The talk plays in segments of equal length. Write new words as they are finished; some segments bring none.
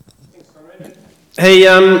Hey,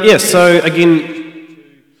 so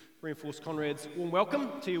again, reinforce Conrad's warm welcome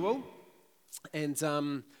to you all, and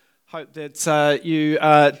hope that you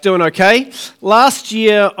are doing okay. Last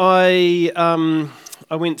year, I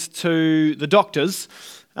went to the doctors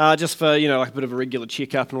just for like a bit of a regular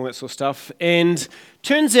checkup and all that sort of stuff, and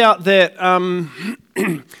turns out that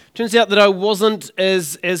I wasn't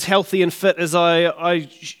as healthy and fit as I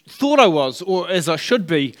thought I was, or as I should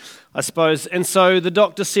be, I suppose. And so the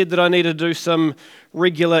doctor said that I need to do some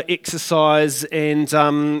regular exercise and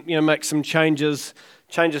make some changes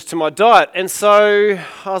to my diet. And so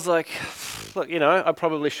I was like, look, I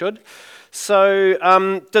probably should.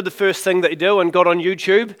 So did the first thing that you do and got on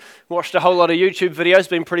YouTube, watched a whole lot of YouTube videos,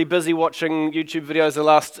 been pretty busy watching YouTube videos the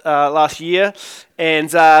last year, and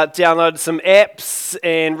downloaded some apps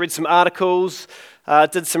and read some articles,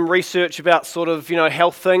 did some research about sort of,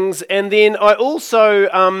 health things, and then I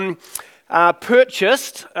also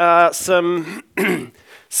purchased some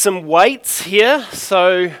some weights here.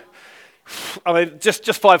 So,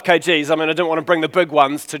 just 5 kgs. I didn't want to bring the big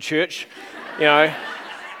ones to church, but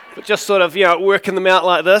just sort of, working them out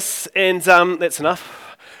like this, and that's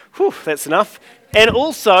enough. Whew, that's enough. And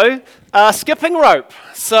also skipping rope.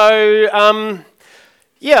 So, I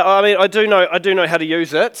do know how to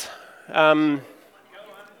use it.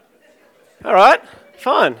 All right,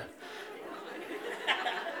 fine.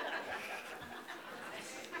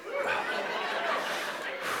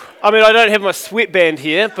 I don't have my sweatband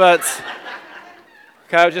here, but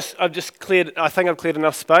okay, I've just cleared. I think I've cleared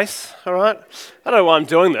enough space. All right. I don't know why I'm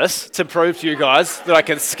doing this, to prove to you guys that I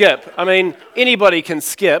can skip. Anybody can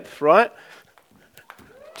skip, right?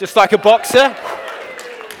 Just like a boxer.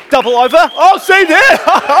 Double over. Oh, see there.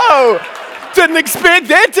 Oh, didn't expect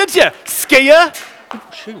that, did you? Skier.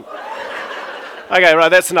 Shoot. Okay, right,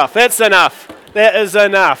 that's enough. That is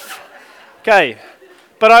enough. Okay.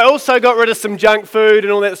 But I also got rid of some junk food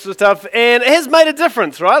and all that sort of stuff, and it has made a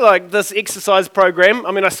difference, right? Like this exercise program.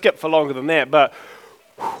 I skipped for longer than that, but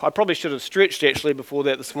I probably should have stretched actually before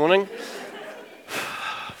that this morning.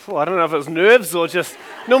 I don't know if it was nerves or just,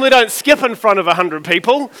 normally don't skip in front of 100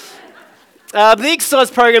 people. The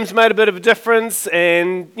exercise program's made a bit of a difference,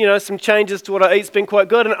 and some changes to what I eat's been quite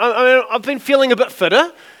good, and I've been feeling a bit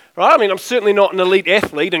fitter. Right, I'm certainly not an elite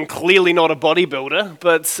athlete and clearly not a bodybuilder,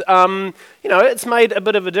 but, it's made a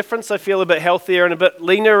bit of a difference. I feel a bit healthier and a bit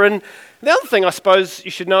leaner. And the other thing I suppose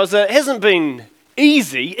you should know is that it hasn't been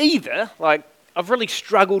easy either. Like, I've really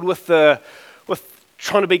struggled with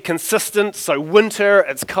trying to be consistent. So winter,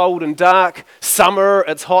 it's cold and dark. Summer,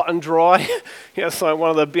 it's hot and dry. It's like one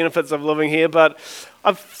of the benefits of living here. But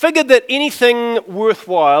I've figured that anything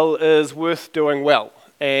worthwhile is worth doing well.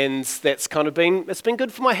 And that's it's been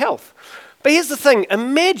good for my health. But here's the thing,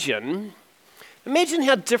 imagine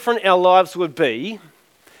how different our lives would be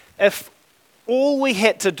if all we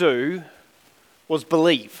had to do was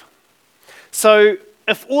believe. So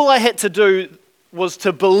if all I had to do was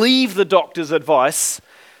to believe the doctor's advice,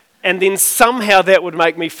 and then somehow that would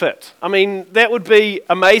make me fit. That would be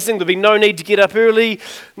amazing. There'd be no need to get up early,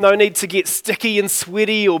 no need to get sticky and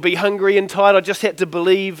sweaty or be hungry and tired. I just had to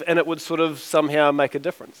believe, and it would sort of somehow make a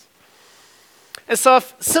difference. And so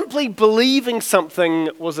if simply believing something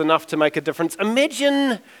was enough to make a difference,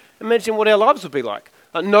 imagine what our lives would be like.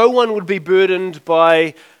 No one would be burdened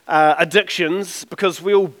by addictions because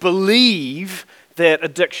we all believe that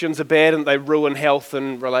addictions are bad and they ruin health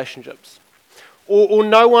and relationships. Or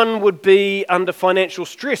no one would be under financial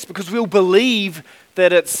stress because we'll believe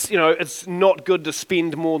that it's not good to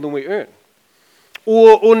spend more than we earn.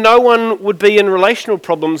 Or no one would be in relational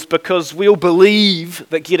problems because we'll believe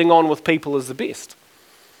that getting on with people is the best.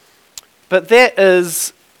 But that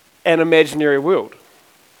is an imaginary world.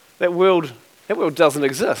 That world doesn't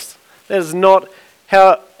exist. That is not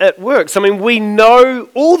how it works. We know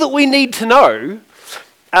all that we need to know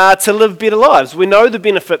to live better lives. We know the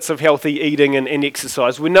benefits of healthy eating and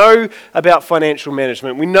exercise. We know about financial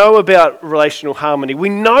management. We know about relational harmony. We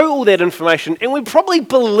know all that information, and we probably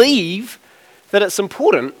believe that it's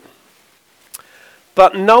important.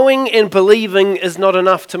 But knowing and believing is not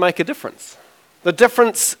enough to make a difference. The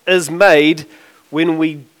difference is made when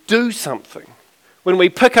we do something, when we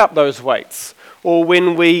pick up those weights, or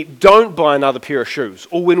when we don't buy another pair of shoes,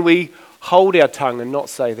 or when we hold our tongue and not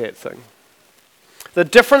say that thing. The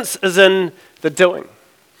difference is in the doing.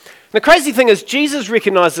 The crazy thing is, Jesus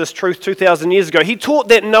recognized this truth 2,000 years ago. He taught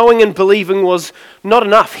that knowing and believing was not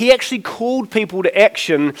enough. He actually called people to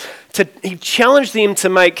action. He challenged them to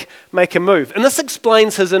make a move. And this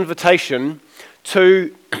explains his invitation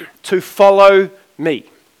to follow me.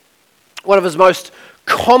 One of his most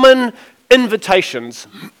common invitations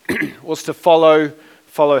was to follow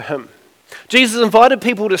him. Jesus invited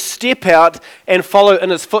people to step out and follow in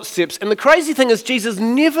his footsteps. And the crazy thing is, Jesus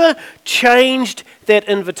never changed that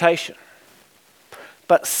invitation.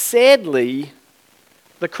 But sadly,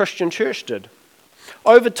 the Christian church did.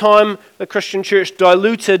 Over time, the Christian church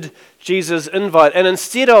diluted Jesus' invite. And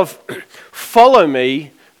instead of follow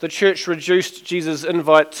me, the church reduced Jesus'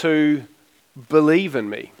 invite to believe in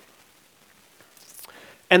me.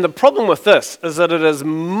 And the problem with this is that it is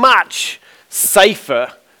much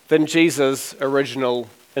safer than Jesus' original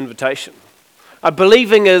invitation.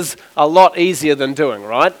 Believing is a lot easier than doing,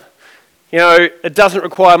 right? You know, it doesn't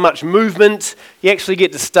require much movement. You actually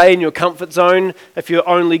get to stay in your comfort zone if you're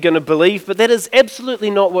only going to believe. But that is absolutely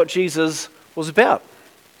not what Jesus was about.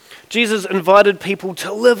 Jesus invited people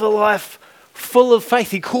to live a life full of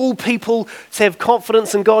faith. He called people to have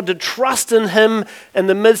confidence in God, to trust in him in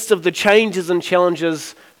the midst of the changes and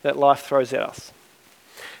challenges that life throws at us.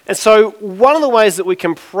 And so one of the ways that we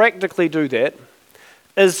can practically do that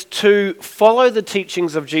is to follow the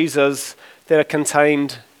teachings of Jesus that are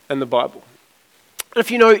contained in the Bible.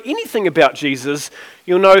 If you know anything about Jesus,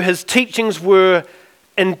 you'll know his teachings were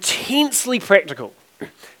intensely practical.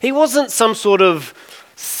 He wasn't some sort of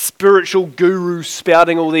spiritual guru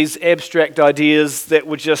spouting all these abstract ideas that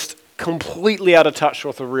were just completely out of touch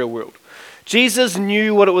with the real world. Jesus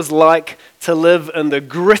knew what it was like to live in the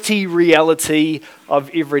gritty reality of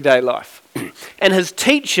everyday life. And his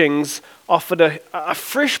teachings offered a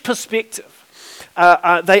fresh perspective.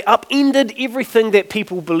 They upended everything that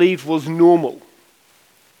people believed was normal.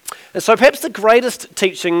 And so perhaps the greatest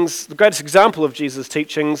example of Jesus'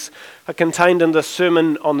 teachings are contained in the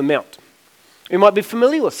Sermon on the Mount. You might be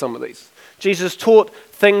familiar with some of these. Jesus taught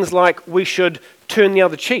things like we should turn the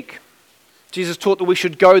other cheek. Jesus taught that we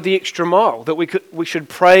should go the extra mile, that we should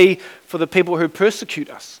pray for the people who persecute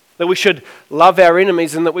us, that we should love our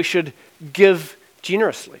enemies, and that we should give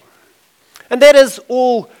generously. And that is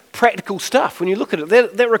all practical stuff. When you look at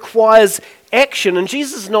it, that requires action. And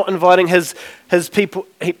Jesus is not inviting his people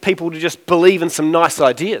to just believe in some nice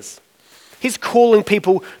ideas. He's calling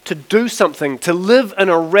people to do something, to live in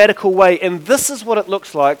a radical way. And this is what it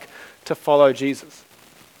looks like to follow Jesus.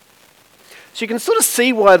 So you can sort of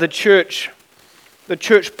see why the church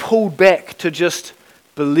pulled back to just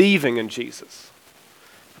believing in Jesus.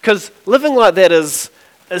 Because living like that is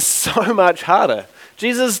so much harder.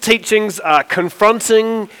 Jesus' teachings are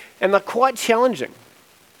confronting and they're quite challenging.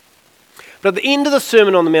 But at the end of the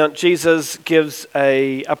Sermon on the Mount, Jesus gives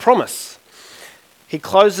a promise. He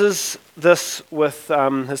closes this with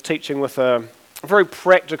his teaching with a very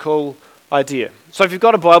practical idea. So if you've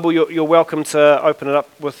got a Bible, you're welcome to open it up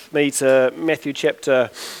with me to Matthew chapter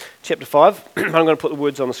 5. I'm going to put the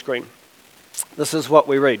words on the screen. This is what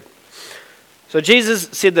we read. So Jesus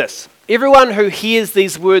said this: "Everyone who hears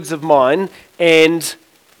these words of mine and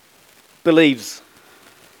believes."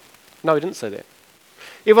 No, he didn't say that.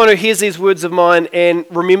 Everyone who hears these words of mine and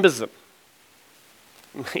remembers them.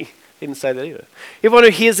 He didn't say that either. Everyone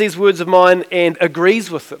who hears these words of mine and agrees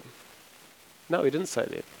with them. No, he didn't say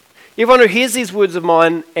that. Everyone who hears these words of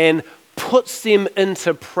mine and puts them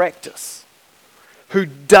into practice, who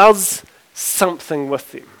does something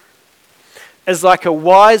with them, is like a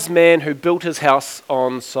wise man who built his house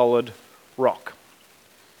on solid rock.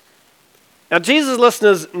 Now, Jesus'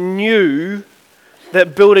 listeners knew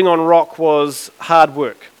that building on rock was hard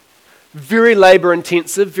work. Very labor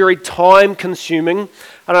intensive, very time consuming.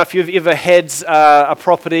 I don't know if you've ever had a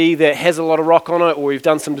property that has a lot of rock on it, or you've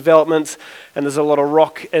done some developments and there's a lot of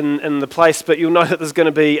rock in the place, but you'll know that there's going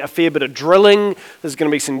to be a fair bit of drilling, there's going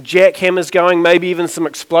to be some jackhammers going, maybe even some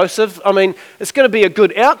explosive. I mean, it's going to be a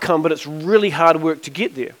good outcome, but it's really hard work to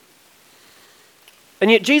get there.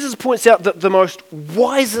 And yet Jesus points out that the most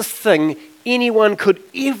wisest thing anyone could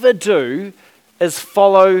ever do is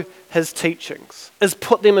follow his teachings, is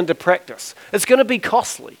put them into practice. It's going to be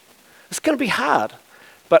costly. It's going to be hard.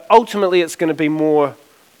 But ultimately, it's going to be more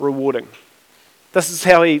rewarding. This is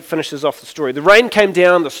how he finishes off the story. "The rain came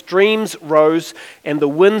down, the streams rose, and the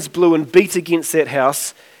winds blew and beat against that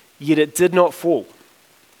house, yet it did not fall,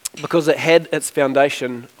 because it had its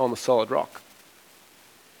foundation on the solid rock."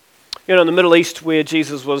 You know, in the Middle East, where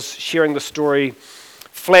Jesus was sharing the story,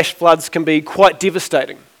 flash floods can be quite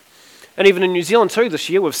devastating. And even in New Zealand too this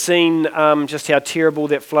year, we've seen just how terrible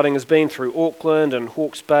that flooding has been through Auckland and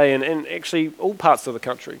Hawke's Bay and actually all parts of the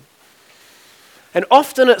country. And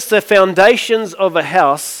often it's the foundations of a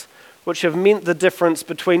house which have meant the difference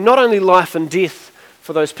between not only life and death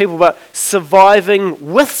for those people, but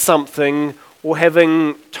surviving with something or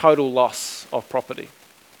having total loss of property.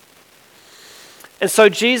 And so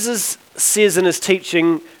Jesus says in his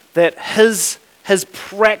teaching that his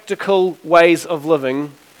practical ways of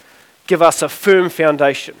living give us a firm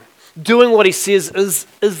foundation. Doing what he says is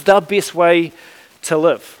the best way to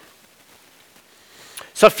live.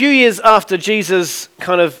 So a few years after Jesus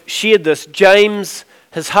kind of shared this, James,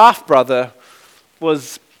 his half-brother,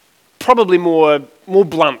 was probably more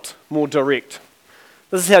blunt, more direct.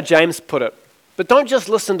 This is how James put it. But don't just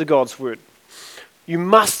listen to God's word. You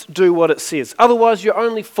must do what it says. Otherwise, you're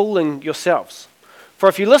only fooling yourselves. For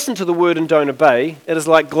if you listen to the word and don't obey, it is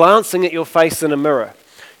like glancing at your face in a mirror.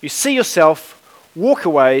 You see yourself, walk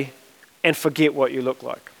away, and forget what you look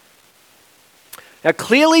like. Now,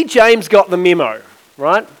 clearly James got the memo,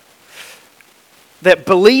 right? That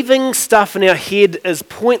believing stuff in our head is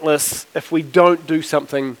pointless if we don't do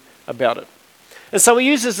something about it. And so he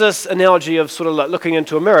uses this analogy of sort of like looking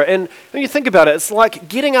into a mirror. And when you think about it, it's like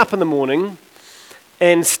getting up in the morning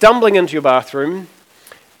and stumbling into your bathroom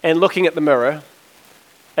and looking at the mirror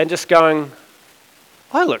and just going,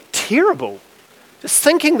 I look terrible. Just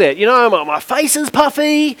thinking that, my face is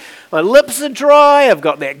puffy, my lips are dry, I've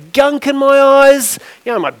got that gunk in my eyes,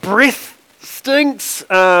 my breath stinks,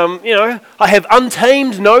 I have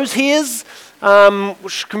untamed nose hairs,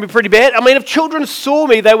 which can be pretty bad. I mean, if children saw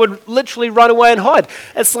me, they would literally run away and hide.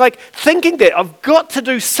 It's like thinking that I've got to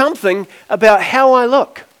do something about how I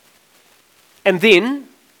look. And then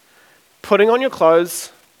putting on your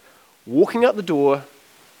clothes, walking out the door,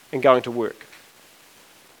 and going to work.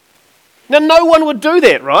 Now, no one would do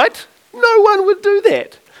that, right? No one would do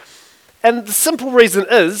that. And the simple reason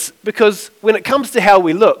is because when it comes to how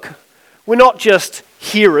we look, we're not just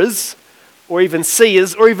hearers or even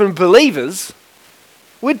seers or even believers.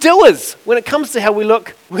 We're doers. When it comes to how we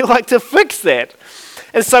look, we like to fix that.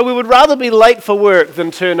 And so we would rather be late for work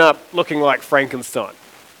than turn up looking like Frankenstein.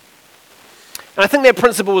 And I think that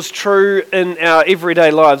principle is true in our everyday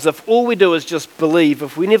lives. If all we do is just believe,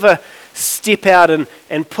 if we never step out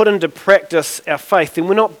and put into practice our faith, then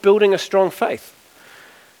we're not building a strong faith.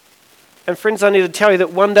 And friends, I need to tell you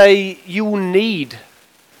that one day you will need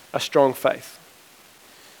a strong faith.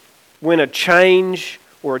 When a change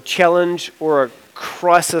or a challenge or a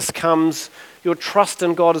crisis comes, your trust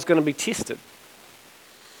in God is going to be tested.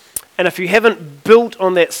 And if you haven't built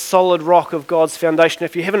on that solid rock of God's foundation,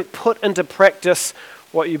 if you haven't put into practice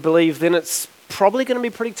what you believe, then it's probably going to be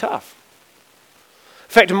pretty tough.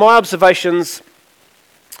 In fact, in my observations,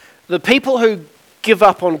 the people who give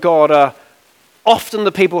up on God are often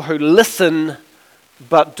the people who listen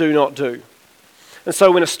but do not do. And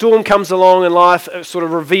so when a storm comes along in life, it sort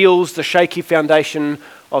of reveals the shaky foundation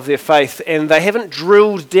of their faith, and they haven't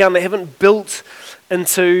drilled down, they haven't built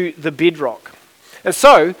into the bedrock. And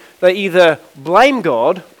so they either blame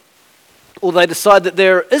God or they decide that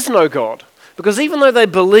there is no God. Because even though they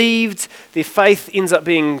believed, their faith ends up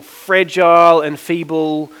being fragile and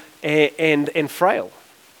feeble and frail.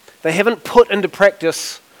 They haven't put into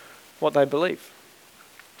practice what they believe.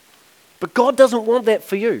 But God doesn't want that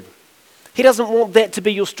for you. He doesn't want that to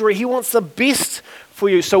be your story. He wants the best for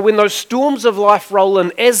you. So when those storms of life roll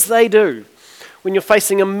in, as they do, when you're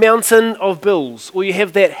facing a mountain of bills, or you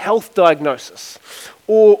have that health diagnosis,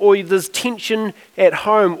 or there's tension at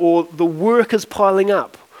home, or the work is piling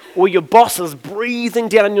up, or your boss is breathing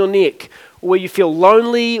down your neck, or you feel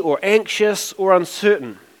lonely or anxious or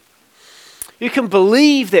uncertain, you can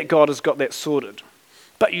believe that God has got that sorted,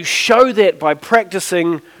 but you show that by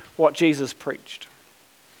practicing what Jesus preached.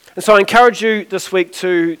 And so I encourage you this week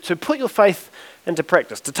to put your faith into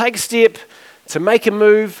practice, to take a step, to make a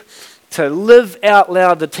move, to live out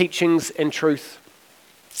loud the teachings and truth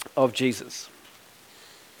of Jesus.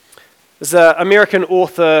 There's an American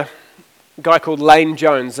author, a guy called Lane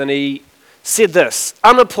Jones, and he said this: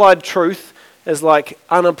 unapplied truth is like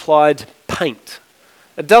unapplied paint.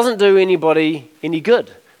 It doesn't do anybody any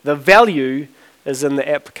good. The value is in the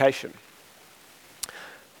application.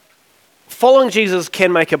 Following Jesus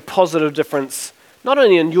can make a positive difference, not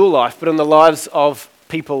only in your life, but in the lives of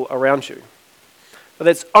people around you. But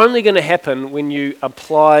that's only going to happen when you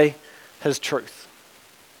apply his truth.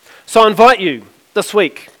 So I invite you this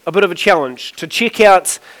week, a bit of a challenge, to check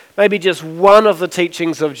out maybe just one of the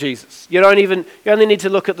teachings of Jesus. You only need to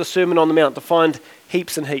look at the Sermon on the Mount to find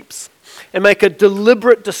heaps and heaps. And make a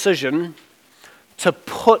deliberate decision to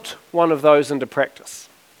put one of those into practice.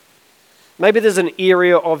 Maybe there's an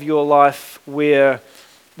area of your life where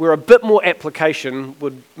a bit more application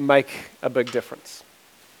would make a big difference.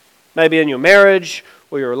 Maybe in your marriage,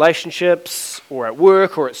 or your relationships, or at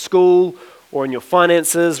work, or at school, or in your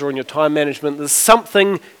finances, or in your time management. There's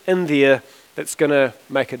something in there that's going to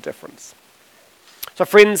make a difference. So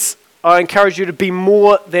friends, I encourage you to be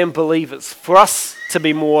more than believers. For us to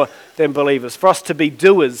be more than believers. For us to be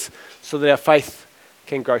doers so that our faith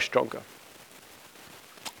can grow stronger.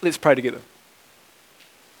 Let's pray together.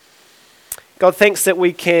 God, thanks that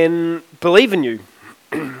we can believe in you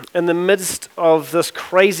in the midst of this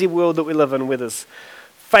crazy world that we live in, where there's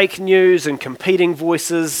fake news and competing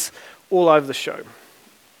voices all over the show.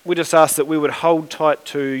 We just ask that we would hold tight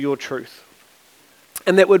to your truth,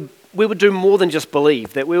 and that we would do more than just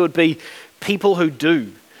believe, that we would be people who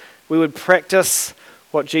do. We would practice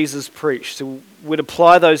what Jesus preached. So we'd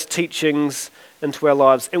apply those teachings into our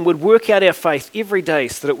lives and would work out our faith every day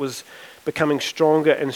so that it was becoming stronger and